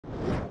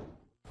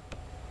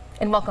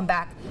And welcome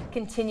back.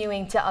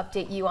 Continuing to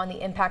update you on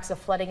the impacts of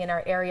flooding in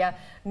our area.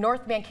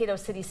 North Mankato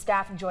City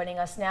staff joining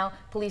us now.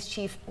 Police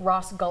Chief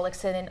Ross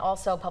Gullickson and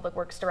also Public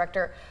Works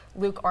Director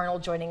Luke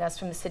Arnold joining us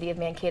from the City of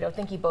Mankato.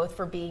 Thank you both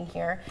for being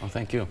here. Oh,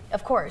 thank you.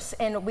 Of course.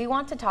 And we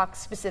want to talk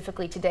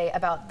specifically today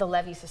about the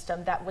levee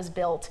system that was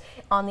built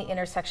on the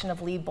intersection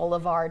of Lee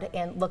Boulevard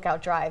and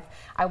Lookout Drive.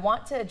 I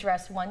want to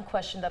address one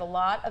question that a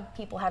lot of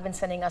people have been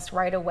sending us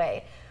right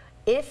away.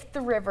 If the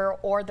river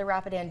or the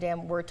Rapidan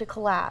Dam were to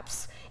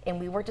collapse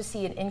and we were to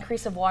see an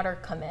increase of water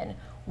come in,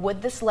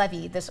 would this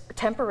levee, this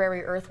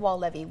temporary earth wall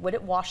levee, would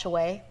it wash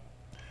away?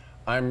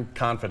 I'm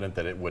confident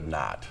that it would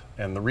not.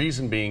 And the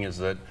reason being is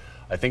that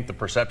I think the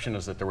perception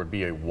is that there would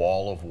be a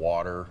wall of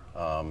water,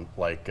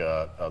 like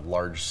a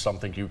large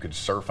something you could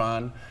surf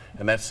on.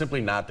 And that's simply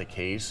not the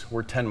case.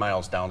 We're 10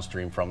 miles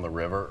downstream from the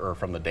river or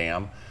from the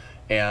dam.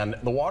 And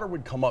the water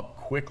would come up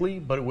quickly,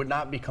 but it would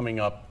not be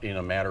coming up in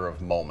a matter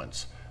of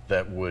moments.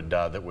 That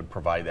would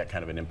provide that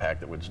kind of an impact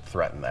that would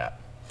threaten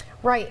that.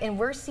 Right, and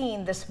we're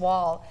seeing this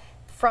wall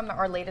from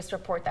our latest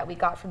report that we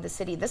got from the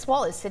city. This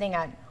wall is sitting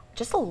at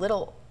just a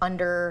little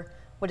under,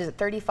 what is it,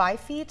 35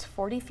 feet,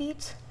 40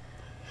 feet?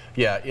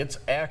 Yeah, it's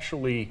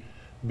actually,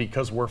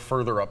 because we're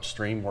further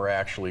upstream, we're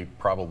actually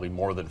probably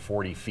more than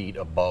 40 feet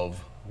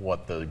above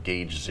what the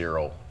gauge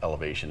zero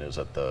elevation is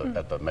at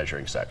the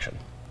measuring section.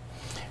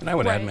 And I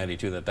would add, Maddie,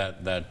 too,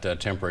 that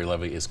temporary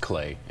levee is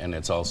clay, and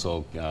it's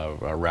also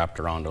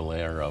wrapped around a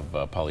layer of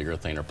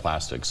polyurethane or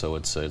plastic, so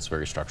it's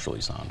very structurally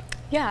sound.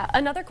 Yeah,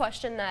 another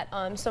question that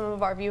some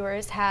of our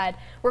viewers had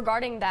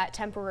regarding that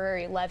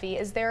temporary levee,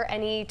 is there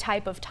any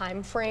type of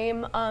time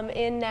frame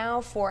in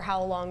now for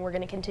how long we're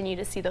going to continue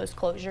to see those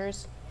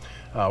closures?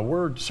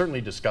 We're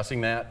certainly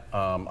discussing that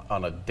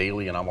on a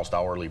daily and almost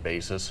hourly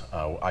basis.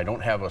 I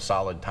don't have a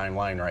solid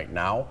timeline right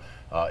now.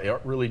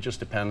 It really just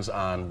depends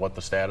on what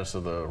the status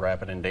of the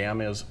Rapidan Dam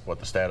is, what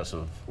the status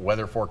of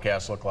weather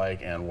forecasts look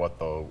like, and what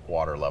the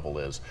water level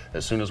is.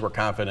 As soon as we're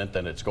confident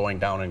that it's going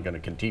down and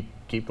going to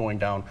keep going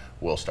down,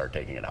 we'll start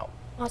taking it out.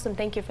 Awesome,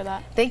 thank you for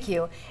that. Thank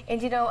you. And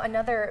you know,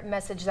 another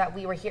message that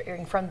we were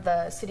hearing from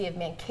the City of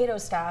Mankato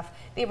staff,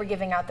 they were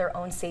giving out their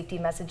own safety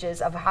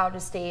messages of how to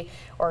stay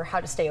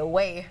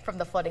away from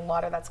the flooding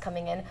water that's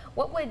coming in.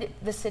 What would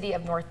the City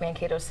of North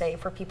Mankato say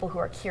for people who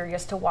are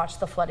curious to watch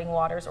the flooding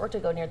waters or to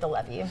go near the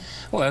levee?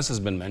 Well, as has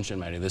been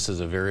mentioned, Maddie, this is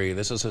a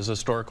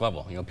historic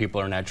level. You know,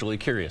 people are naturally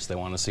curious. They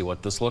want to see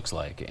what this looks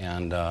like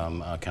and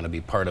kind of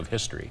be part of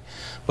history.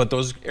 But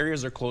those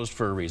areas are closed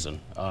for a reason,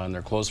 and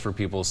they're closed for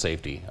people's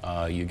safety.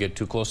 You get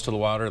too close to the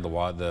water,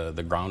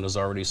 the ground is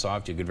already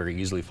soft, you could very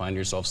easily find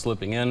yourself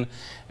slipping in,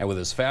 and with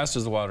as fast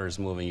as the water is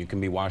moving, you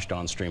can be washed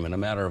downstream in a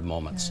matter of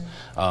moments.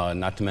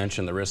 Not to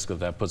mention the risk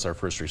that puts our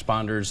first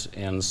responders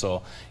in,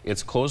 so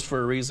it's closed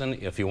for a reason.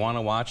 If you want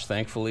to watch,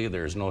 thankfully,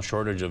 there's no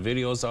shortage of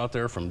videos out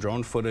there from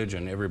drone footage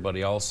and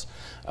everybody else.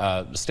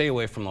 Stay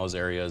away from those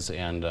areas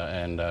and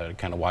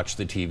kind of watch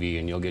the TV,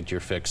 and you'll get your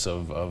fix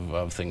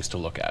of things to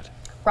look at.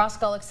 Ross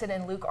Gullickson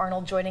and Luke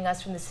Arnold joining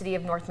us from the City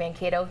of North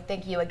Mankato.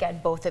 Thank you again,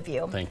 both of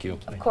you. Thank you.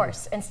 Of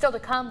course. And still to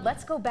come,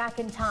 let's go back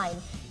in time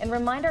and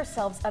remind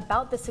ourselves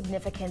about the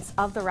significance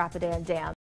of the Rapidan Dam.